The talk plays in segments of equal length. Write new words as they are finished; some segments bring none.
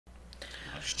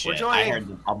Shit, joining. I heard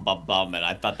the bum bum bum, and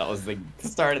I thought that was the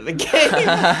start of the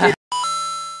game.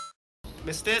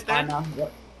 Missed it Fine there. now.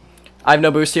 What? I have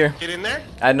no boost here. Get in there.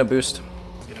 I had no boost.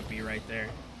 It's gonna be right there.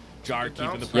 Jar Good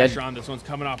keeping the bounce. pressure on. This one's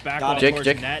coming off back. Got it. Jake, towards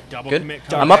Jake. net. Double Good. commit.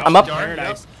 I'm up, I'm up.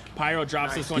 Paradise. Pyro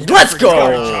drops this one. Let's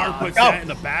go! Jar puts Let's go. that in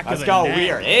the back Let's of the go. net. We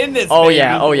are in this. Oh baby.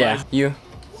 yeah, oh yeah. You.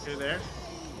 You're there.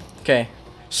 Okay.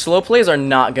 Slow plays are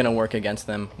not gonna work against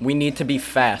them. We need to be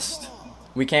fast.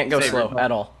 We can't go Save slow it.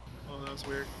 at all. Oh, that was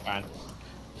weird. Fine.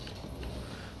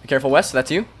 Be careful, Wes. That's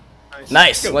you. Nice.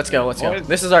 Nice. Let's go. Let's go. Boys.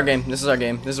 This is our game. This is our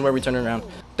game. This is where we turn it around.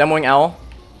 Demoing owl.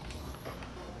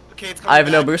 Okay, it's coming I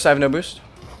have no back. boost. I have no boost.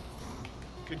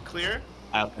 Good clear.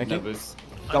 I have Thank no you. boost.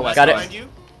 I'm Go West. Got it. behind you.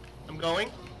 I'm going.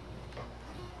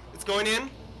 It's going in.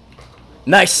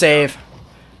 Nice save.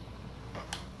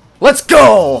 Let's go.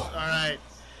 All right.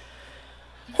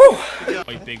 Whew.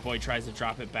 Big boy tries to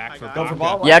drop it back I for got it. Go for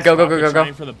Baka. ball. Yeah, go, go, go, go, Trying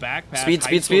go. for the back pass. Speed,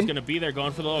 speed, Heitzel's speed. Gonna be there,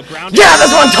 going for the little ground. Yeah,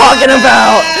 that's what I'm talking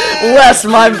about. Wes,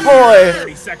 my boy.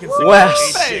 30 seconds to go.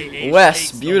 Wes. H8,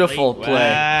 Wes, H8 beautiful still late. play.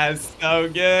 That's so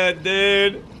good,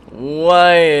 dude.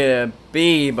 Way to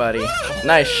be, buddy.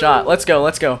 Nice shot. Let's go.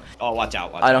 Let's go. Oh, watch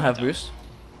out. Watch I don't out, have watch out. boost.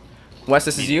 Wes,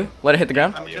 this is you. Let it hit the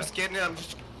ground. I'm just getting it. I'm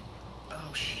just. Oh,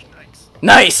 nice.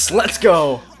 Nice. Let's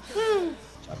go.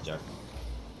 Chop, chop.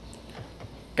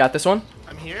 Got this one.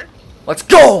 I'm here. Let's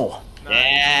go.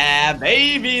 Yeah,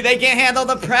 baby. They can't handle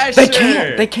the pressure. They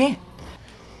can't. They can't.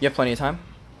 You have plenty of time.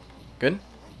 Good.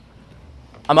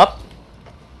 I'm up.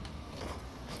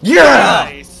 Yeah.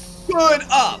 Nice. Good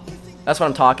up. That's what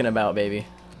I'm talking about, baby.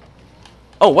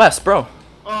 Oh, Wes, bro.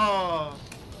 Oh.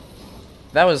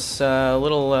 That was a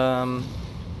little,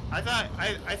 I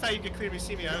thought you could clearly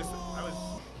see me. I was.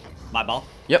 My ball.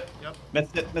 Yep. Yep.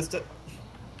 Missed it. Missed it.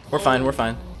 We're fine. We're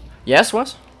fine. Yes,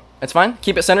 Wes? It's fine.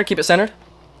 Keep it centered. Keep it centered.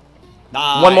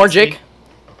 Nice. One more, Jake.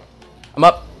 I'm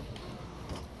up.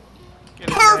 Get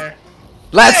in there.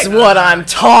 That's what I'm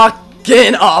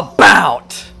talking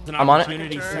about. An I'm on it.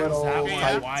 opportunity Turn. sends that Okay, one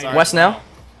yeah. wide. Wes now.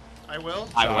 I will.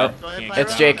 I will. Go ahead, Can't Pyro.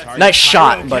 It's Jake. That's- Nice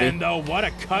shot, Pyro buddy. can, though. What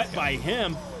a cut by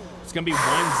him. It's gonna be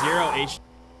 1-0 H.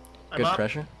 I'm Good up.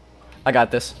 pressure. I got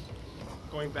this.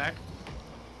 Going back.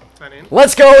 Turn in.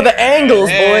 Let's go. The angles,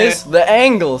 boys. The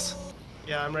angles.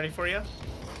 Yeah, I'm ready for you.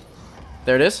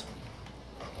 There it is.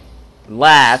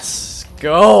 Let's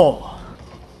go.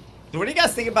 So what do you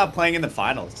guys think about playing in the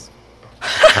finals?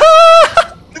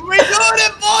 We're doing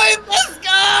it, boys! Let's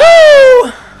go!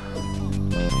 Woo!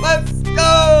 Let's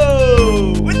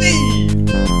go! With these!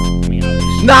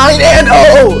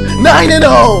 9-0.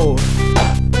 9-0.